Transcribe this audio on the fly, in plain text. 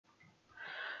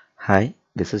Hi,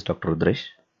 this is Dr. Rudresh.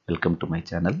 Welcome to my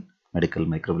channel, Medical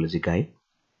Microbiology Guide.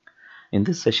 In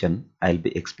this session, I'll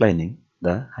be explaining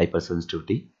the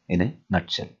hypersensitivity in a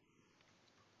nutshell.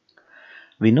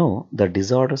 We know the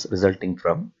disorders resulting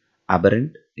from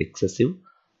aberrant, excessive,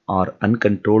 or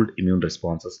uncontrolled immune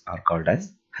responses are called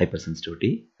as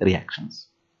hypersensitivity reactions.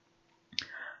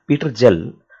 Peter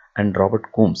Gell and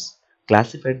Robert Coombs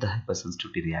classified the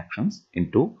hypersensitivity reactions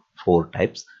into four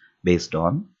types based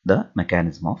on the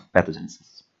mechanism of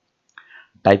pathogenesis.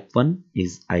 Type 1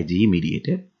 is IgE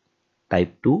mediated,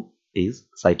 type 2 is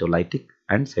cytolytic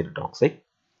and cytotoxic,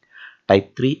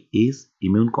 type 3 is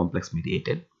immune complex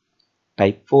mediated,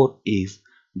 type 4 is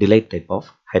delayed type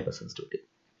of hypersensitivity.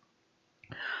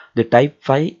 The type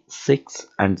 5, 6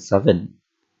 and 7,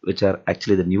 which are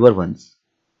actually the newer ones,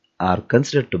 are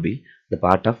considered to be the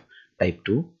part of type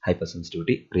 2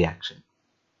 hypersensitivity reaction.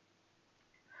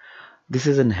 This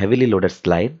is a heavily loaded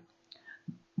slide.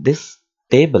 This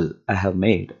table I have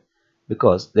made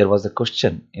because there was a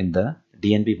question in the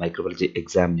DNB microbiology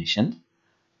examination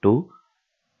to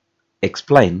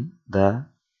explain the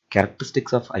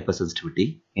characteristics of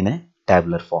hypersensitivity in a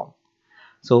tabular form.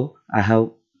 So I have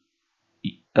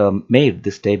made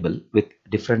this table with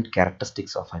different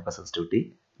characteristics of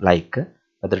hypersensitivity, like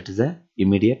whether it is a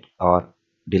immediate or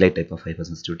delayed type of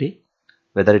hypersensitivity,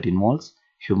 whether it involves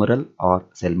humoral or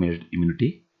cell-mediated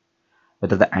immunity,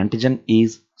 whether the antigen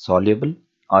is soluble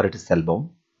or it is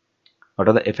cell-bound, what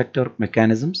are the effector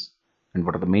mechanisms and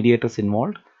what are the mediators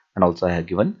involved, and also I have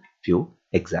given few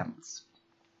examples.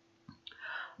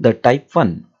 The type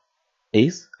 1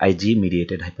 is IgE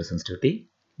mediated hypersensitivity.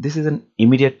 This is an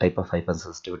immediate type of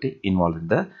hypersensitivity involving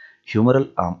the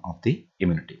humoral arm of the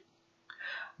immunity.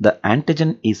 The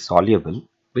antigen is soluble,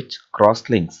 which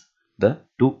cross-links the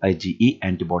two IgE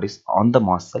antibodies on the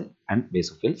mast cell and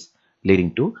basophils,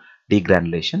 leading to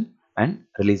degranulation and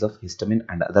release of histamine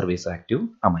and other vasoactive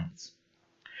amines.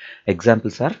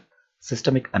 Examples are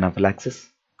systemic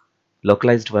anaphylaxis.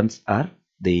 Localized ones are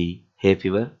the hay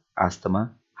fever,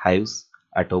 asthma, hives,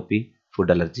 atopy,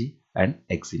 food allergy, and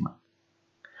eczema.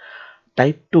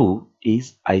 Type 2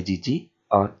 is IgG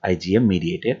or IgM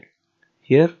mediated.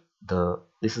 Here there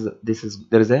is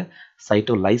a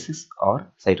cytolysis or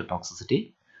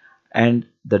cytotoxicity, and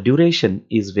the duration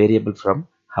is variable from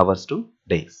hours to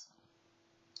days.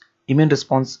 Immune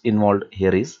response involved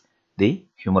here is the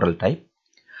humoral type.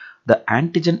 The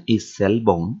antigen is cell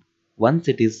bound. Once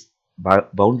it is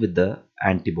bound with the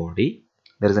antibody,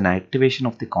 there is an activation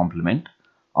of the complement,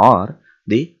 or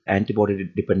the antibody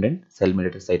dependent cell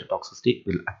mediated cytotoxicity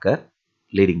will occur,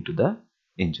 leading to the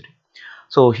injury.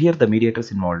 So here the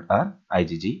mediators involved are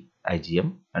IgG,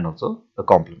 IgM, and also the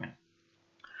complement.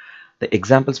 The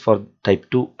examples for type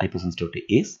 2 hypersensitivity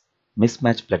is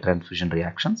mismatched blood transfusion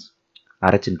reactions,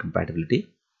 RH incompatibility,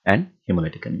 and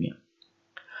hemolytic anemia.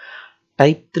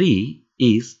 Type 3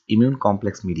 is immune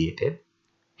complex mediated.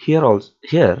 Here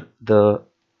the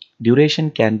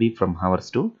duration can be from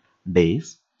hours to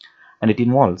days, and it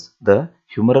involves the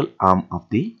humoral arm of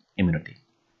the immunity.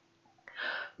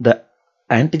 The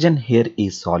antigen here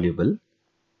is soluble,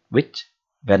 which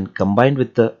when combined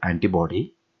with the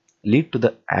antibody lead to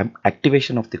the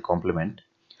activation of the complement,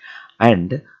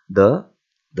 and the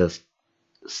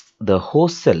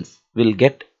host cells will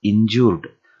get injured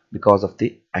because of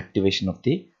the activation of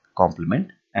the complement,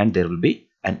 and there will be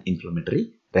an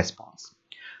inflammatory response.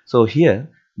 So here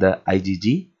the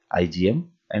IgG, IgM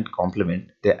and complement,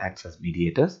 they act as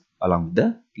mediators along with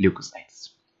the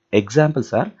leukocytes.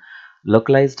 Examples are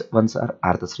localized ones are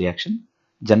Arthus reaction,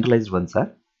 generalized ones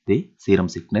are the serum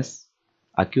sickness,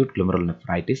 acute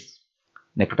glomerulonephritis,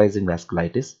 necrotizing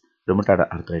vasculitis,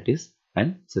 rheumatoid arthritis,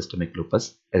 and systemic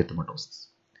lupus erythematosus.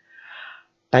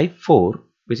 Type 4,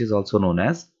 which is also known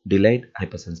as delayed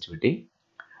hypersensitivity,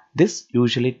 this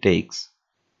usually takes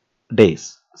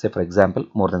days, say for example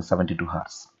more than 72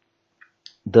 hours.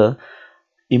 The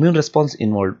immune response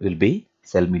involved will be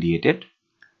cell mediated.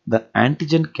 The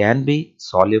antigen can be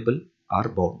soluble or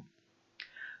bound.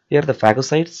 Here the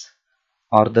phagocytes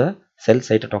or the cell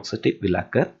cytotoxicity will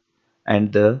occur,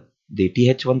 and the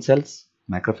Th1 cells,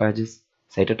 macrophages,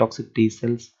 cytotoxic T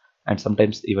cells, and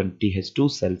sometimes even Th2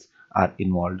 cells are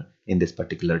involved in this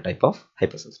particular type of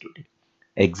hypersensitivity.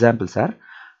 Examples are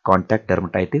contact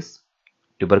dermatitis,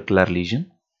 tubercular lesion,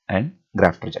 and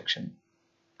graft rejection.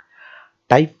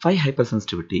 Type 5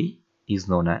 hypersensitivity is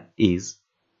known as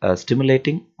a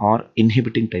stimulating or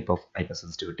inhibiting type of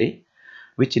hypersensitivity,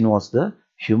 which involves the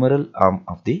humoral arm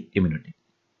of the immunity.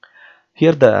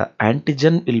 Here the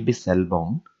antigen will be cell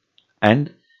bound,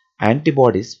 and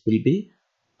antibodies will be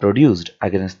produced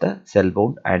against the cell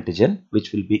bound antigen,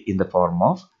 which will be in the form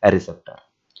of a receptor.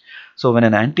 So when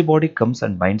an antibody comes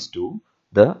and binds to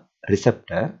the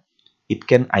receptor, it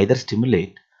can either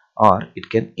stimulate or it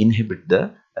can inhibit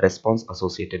the response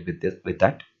associated with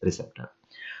that receptor.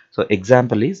 So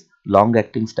example is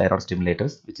long-acting steroid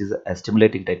stimulators, which is a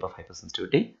stimulating type of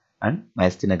hypersensitivity, and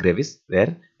myasthenia gravis,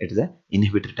 where it is an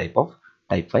inhibitory type of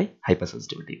type 5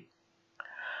 hypersensitivity.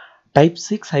 Type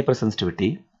 6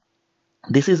 hypersensitivity,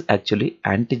 this is actually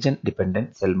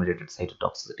antigen-dependent cell-mediated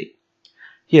cytotoxicity.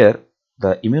 Here,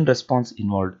 the immune response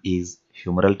involved is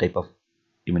humoral type of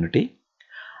immunity,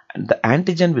 and the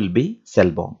antigen will be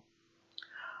cell-bound.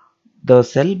 The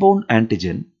cell-bound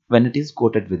antigen, when it is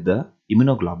coated with the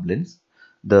immunoglobulins,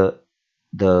 the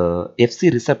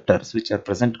FC receptors which are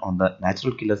present on the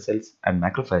natural killer cells and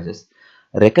macrophages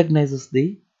recognizes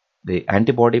the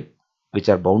antibody which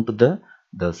are bound to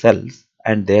the cells,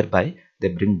 and thereby they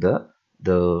bring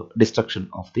the destruction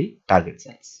of the target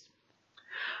cells.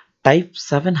 Type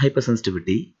 7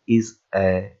 hypersensitivity is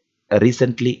a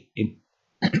recently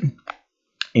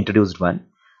introduced one.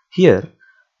 Here,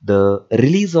 the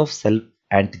release of self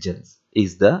antigens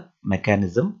is the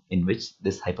mechanism in which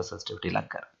this hypersensitivity will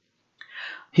occur.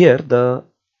 Here,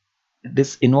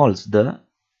 this involves the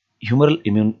humoral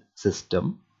immune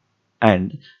system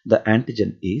and the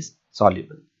antigen is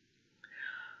soluble.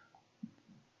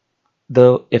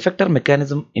 The effector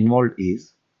mechanism involved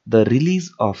is the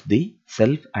release of the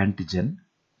self antigen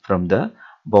from the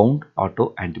bound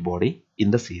autoantibody in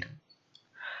the serum.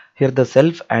 Here the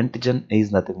self antigen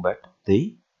is nothing but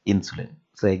the insulin.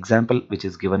 So example which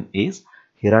is given is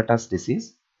Hirata's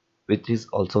disease, which is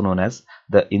also known as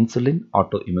the insulin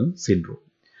autoimmune syndrome.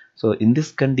 So in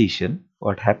this condition,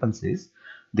 what happens is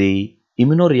the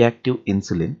immunoreactive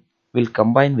insulin will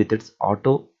combine with its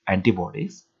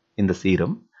autoantibodies in the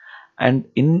serum, and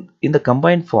in the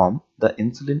combined form the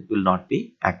insulin will not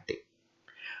be active.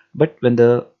 But when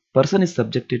the person is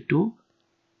subjected to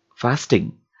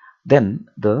fasting, then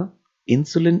the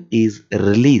insulin is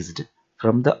released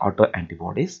from the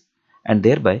autoantibodies, and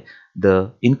thereby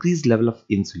the increased level of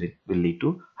insulin will lead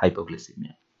to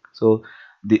hypoglycemia. So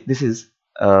this is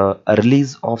a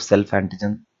release of self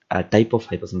antigen. A type of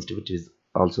hypersensitivity is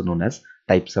also known as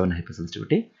type 7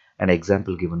 hypersensitivity. An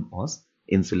example given was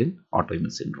insulin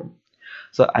autoimmune syndrome.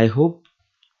 So I hope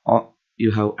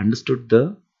you have understood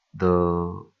the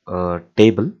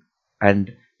table,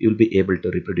 and you'll be able to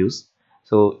reproduce.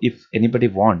 So if anybody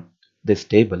want this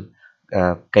table,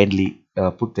 kindly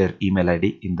put their email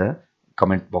ID in the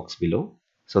comment box below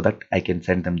so that I can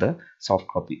send them the soft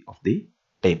copy of the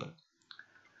table.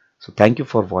 So thank you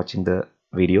for watching the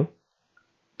video.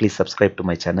 Please subscribe to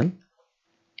my channel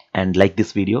and like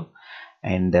this video,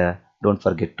 and don't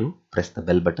forget to press the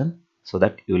bell button so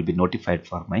that you will be notified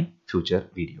for my future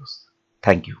videos.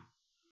 Thank you.